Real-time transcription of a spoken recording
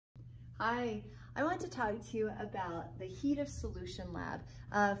Hi, I want to talk to you about the heat of solution lab.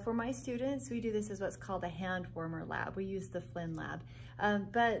 For my students, we do this as what's called a hand warmer lab. We use the Flynn lab.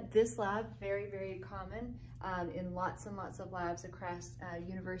 But this lab, very, very common in lots and lots of labs across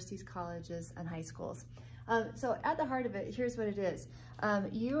universities, colleges, and high schools. So at the heart of it, here's what it is.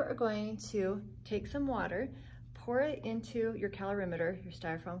 You are going to take some water, pour it into your calorimeter, your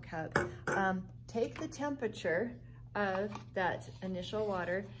styrofoam cup, take the temperature of that initial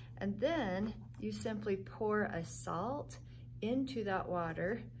water, and then you simply pour a salt into that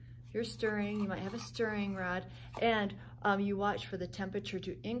water. You're stirring, you might have a stirring rod, and you watch for the temperature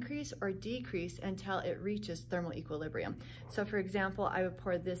to increase or decrease until it reaches thermal equilibrium. So for example, I would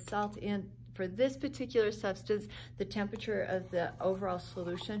pour this salt in. For this particular substance, the temperature of the overall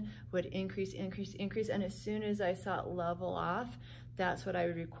solution would increase, increase, increase, and as soon as I saw it level off, that's what I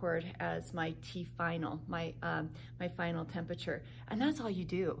would record as my T final, my final temperature. And that's all you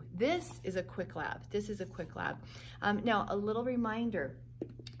do. This is a quick lab. This is a quick lab. Now, a little reminder,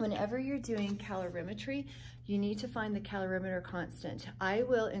 whenever you're doing calorimetry, you need to find the calorimeter constant. I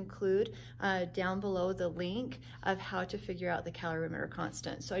will include down below the link of how to figure out the calorimeter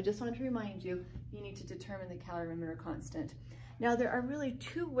constant. So I just want to remind you, you need to determine the calorimeter constant. Now, there are really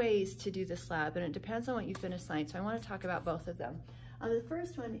two ways to do this lab, and it depends on what you've been assigned, so I want to talk about both of them. The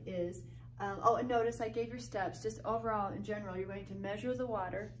first one is, and notice I gave your steps, just overall in general, you're going to measure the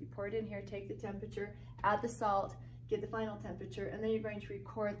water, you pour it in here, take the temperature, add the salt, get the final temperature, and then you're going to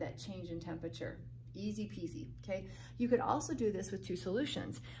record that change in temperature. Easy peasy, okay? You could also do this with two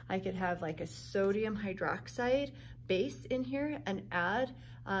solutions. I could have like a sodium hydroxide base in here and add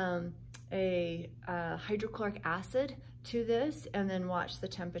a hydrochloric acid to this and then watch the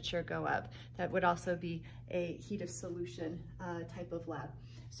temperature go up. That would also be a heat of solution type of lab.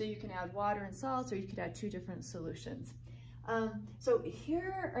 So you can add water and salt, or you could add two different solutions. So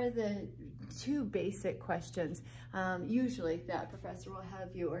here are the two basic questions usually that professor will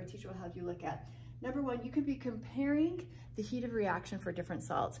have you, or a teacher will have you look at. Number one, you could be comparing the heat of reaction for different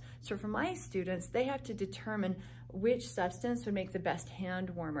salts. So for my students, they have to determine which substance would make the best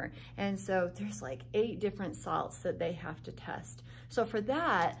hand warmer. And so there's like 8 different salts that they have to test. So for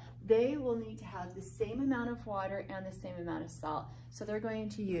that, they will need to have the same amount of water and the same amount of salt. So they're going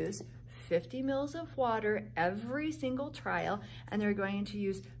to use 50 mils of water every single trial, and they're going to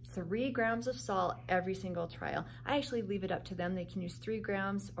use 3 grams of salt every single trial. I actually leave it up to them. They can use 3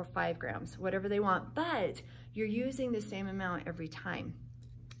 grams or 5 grams, whatever they want, but you're using the same amount every time.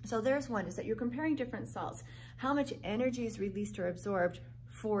 So there's one, is that you're comparing different salts. How much energy is released or absorbed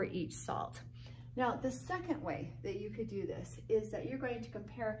for each salt? Now, the second way that you could do this is that you're going to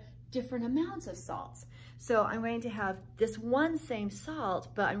compare different amounts of salts. So I'm going to have this one same salt,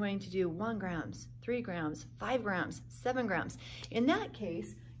 but I'm going to do 1 grams, 3 grams, 5 grams, 7 grams. In that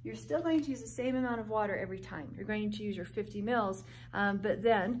case, you're still going to use the same amount of water every time. You're going to use your 50 mils, but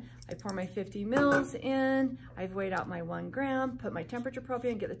then I pour my 50 mils in, I've weighed out my 1 gram, put my temperature probe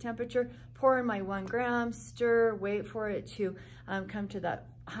in, get the temperature, pour in my 1 gram, stir, wait for it to come to the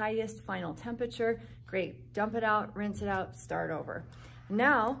highest final temperature. Great, dump it out, rinse it out, start over.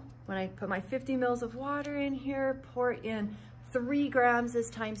 Now, when I put my 50 mils of water in here, pour in 3 grams this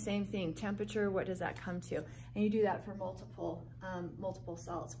time, same thing. Temperature, what does that come to? And you do that for multiple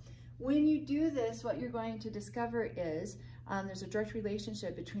salts. When you do this, what you're going to discover is there's a direct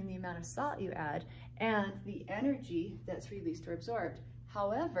relationship between the amount of salt you add and the energy that's released or absorbed.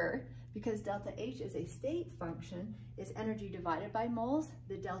 However, because delta H is a state function, is energy divided by moles,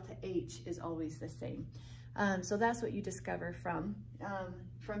 the delta H is always the same. So that's what you discover from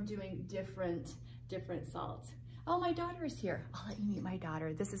doing different salts. Oh, my daughter is here. I'll let you meet my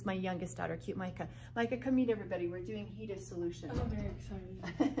daughter. This is my youngest daughter, cute Micah. Micah, come meet everybody. We're doing heat of solution. I'm very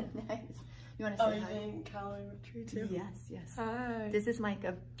excited. Nice. You want to say hi? Are you doing calorimetry too? Yes, yes. Hi. This is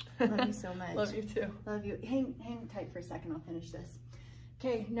Micah. Love you so much. Love you too. Love you. Hang tight for a second. I'll finish this.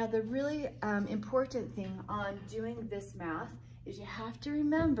 Okay, now the really important thing on doing this math is you have to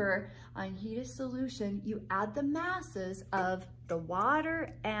remember on heat of solution, you add the masses of the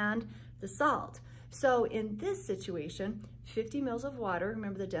water and the salt. So in this situation, 50 mils of water,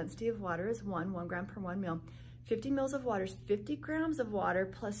 remember the density of water is 1 gram per 1 mil. 50 mils of water is 50 grams of water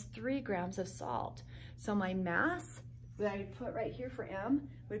plus 3 grams of salt. So my mass that I put right here for M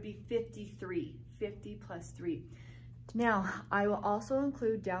would be 53, 50 plus 3. Now, I will also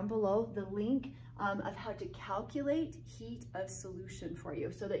include down below the link of how to calculate heat of solution for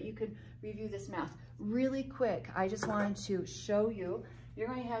you so that you can review this math really quick. I just wanted to show you, you're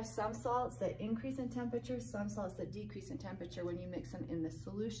going to have some salts that increase in temperature, some salts that decrease in temperature when you mix them in the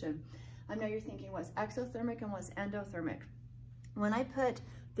solution. I know you're thinking what's exothermic and what's endothermic. When I put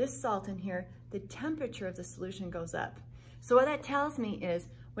this salt in here, the temperature of the solution goes up. So what that tells me is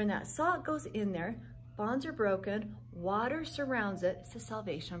when that salt goes in there, bonds are broken, water surrounds it, it's a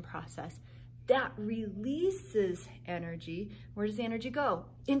salvation process. That releases energy. Where does the energy go?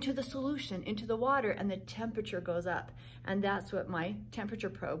 Into the solution, into the water, and the temperature goes up. And that's what my temperature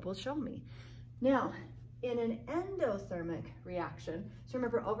probe will show me. Now, in an endothermic reaction, so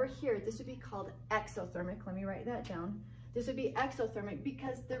remember over here, this would be called exothermic. Let me write that down. This would be exothermic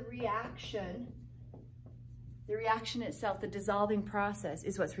because the reaction itself, the dissolving process,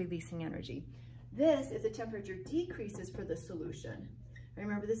 is what's releasing energy. This, if the temperature decreases for the solution,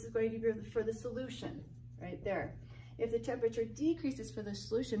 remember this is going to be for the solution, right there. If the temperature decreases for the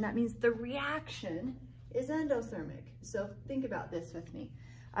solution, that means the reaction is endothermic. So think about this with me.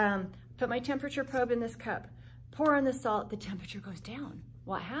 Put my temperature probe in this cup, pour in the salt, the temperature goes down.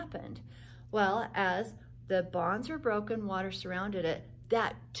 What happened? Well, as the bonds were broken, water surrounded it,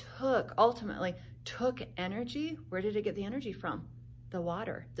 that ultimately took energy. Where did it get the energy from? The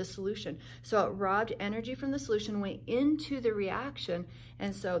water, the solution. So it robbed energy from the solution, went into the reaction,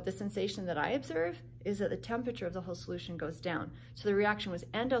 and so the sensation that I observe is that the temperature of the whole solution goes down. So the reaction was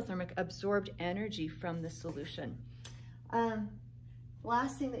endothermic, absorbed energy from the solution.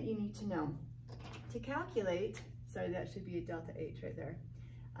 Last thing that you need to know, to calculate, sorry, that should be a delta H right there.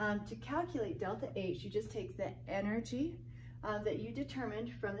 To calculate delta H, you just take the energy that you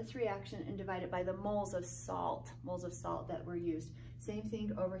determined from this reaction and divide it by the moles of salt that were used. Same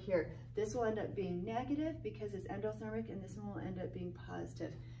thing over here. This will end up being negative because it's endothermic, and this one will end up being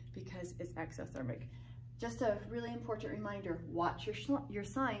positive because it's exothermic. Just a really important reminder, watch your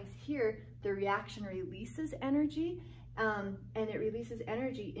signs. Here, the reaction releases energy, and it releases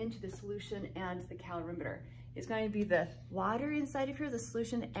energy into the solution and the calorimeter. It's going to be the water inside of here, the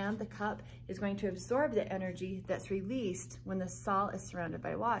solution, and the cup is going to absorb the energy that's released when the salt is surrounded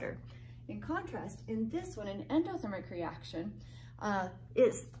by water. In contrast, in this one, an endothermic reaction,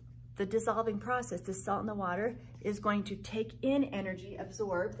 it's the dissolving process. The salt in the water is going to take in energy,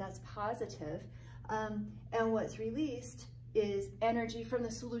 absorb, that's positive, and what's released is energy from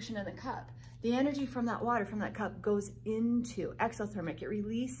the solution in the cup. The energy from that water, from that cup, goes into exothermic. It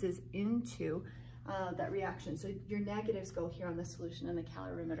releases into that reaction. So your negatives go here on the solution and the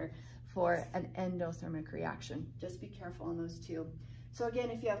calorimeter for an endothermic reaction. Just be careful on those two. So again,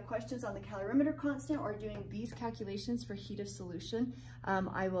 if you have questions on the calorimeter constant or doing these calculations for heat of solution,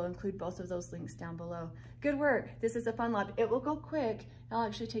 I will include both of those links down below. Good work. This is a fun lab. It will go quick. It'll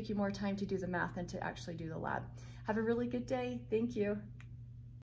actually take you more time to do the math than to actually do the lab. Have a really good day. Thank you.